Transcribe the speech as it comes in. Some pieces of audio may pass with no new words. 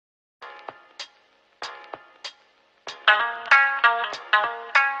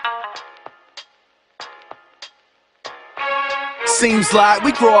Seems like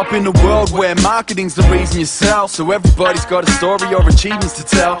we grow up in a world where marketing's the reason you sell, so everybody's got a story or achievements to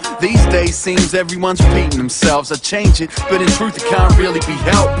tell. These days seems everyone's repeating themselves. I change it, but in truth it can't really be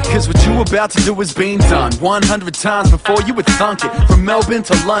helped, because what you about to do has been done 100 times before you would thunk it. From Melbourne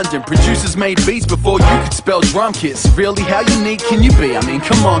to London, producers made beats before you could spell drum kits. Really, how unique can you be? I mean,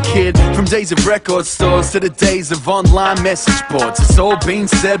 come on kid. From days of record stores to the days of online message boards, it's all been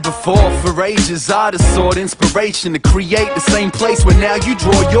said before. For ages artists sought inspiration to create the same place where now you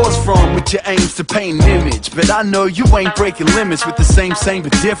draw yours from, with your aims to paint an image. But I know you ain't breaking limits with the same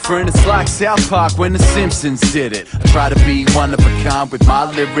but different. It's like South Park when the Simpsons did it. I try to be one of a kind with my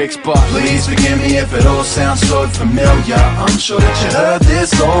lyrics, but please forgive me if it all sounds so familiar. I'm sure that you heard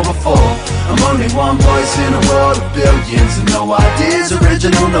this all before. I'm only one voice in a world of billions, and no ideas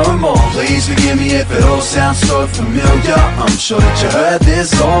original no more. Please forgive me if it all sounds so familiar. I'm sure that you heard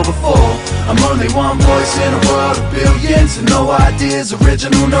this all before. I'm only one voice in a world of billions, and no ideas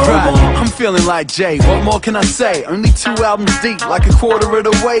original no more. I'm feeling like Jay, what more can I say? Only 2 albums deep, like a quarter of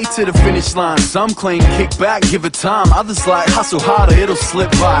the way to the finish line. Some claim kick back, give it time. Others like hustle harder, it'll slip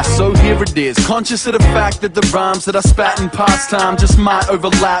by. So here it is, conscious of the fact that the rhymes that I spat in past time just might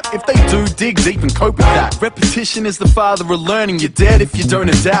overlap. If they do, dig deep and cope with that. Repetition is the father of learning. You're dead if you don't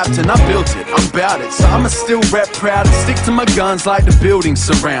adapt, and I built it, I'm bout it. So I'ma still rap proud and stick to my guns like the building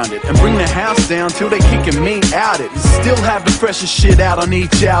surround it, and bring the house down till they kicking me out it. And still have the freshest shit out on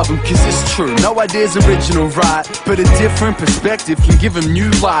each album, cause it's true, no idea's original, right? But a different perspective can give them new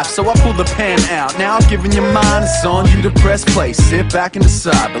life. So I pull the pen out, now I've given your mind, it's on you to press play. Sit back and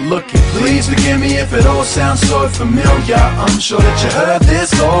decide, but look it. Please forgive me if it all sounds so familiar. I'm sure that you heard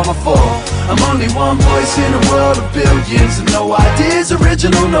this all before. I'm only one voice in a world of billions, and no ideas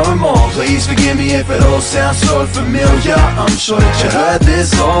original no more. Please forgive me if it all sounds so familiar. I'm sure that you heard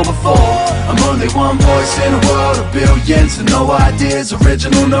this all before. I'm only one voice in a world of billions, and no ideas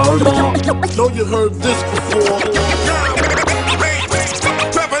original no more. Know you heard this before.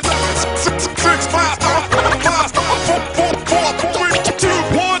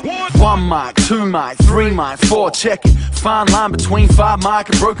 One mic, 2 mic, 3 mic, 4, check it. Fine line between 5 mic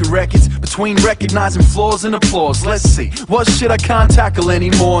and broken records, between recognizing flaws and applause. Let's see, what shit I can't tackle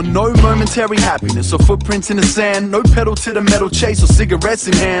anymore? No momentary happiness or footprints in the sand, no pedal to the metal chase or cigarettes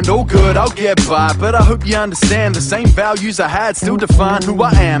in hand. All good, I'll get by, but I hope you understand the same values I had still define who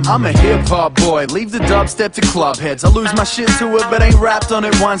I am. I'm a hip-hop boy, leave the dubstep to club heads. I lose my shit to it, but ain't rapped on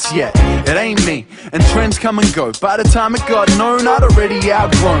it once yet. It ain't me, and trends come and go. By the time it got known, I'd already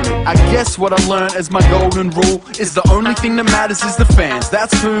outgrown it. I guess what I learned as my golden rule is the only thing that matters is the fans.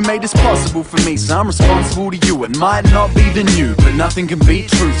 That's who made this possible for me, so I'm responsible to you. It might not be the new, but nothing can beat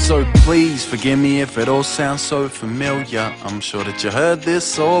truth. So please forgive me if it all sounds so familiar. I'm sure that you heard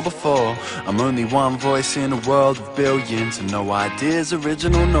this all before. I'm only one voice in a world of billions, and no ideas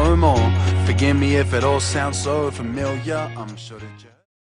original no more. Forgive me if it all sounds so familiar. I'm sure that you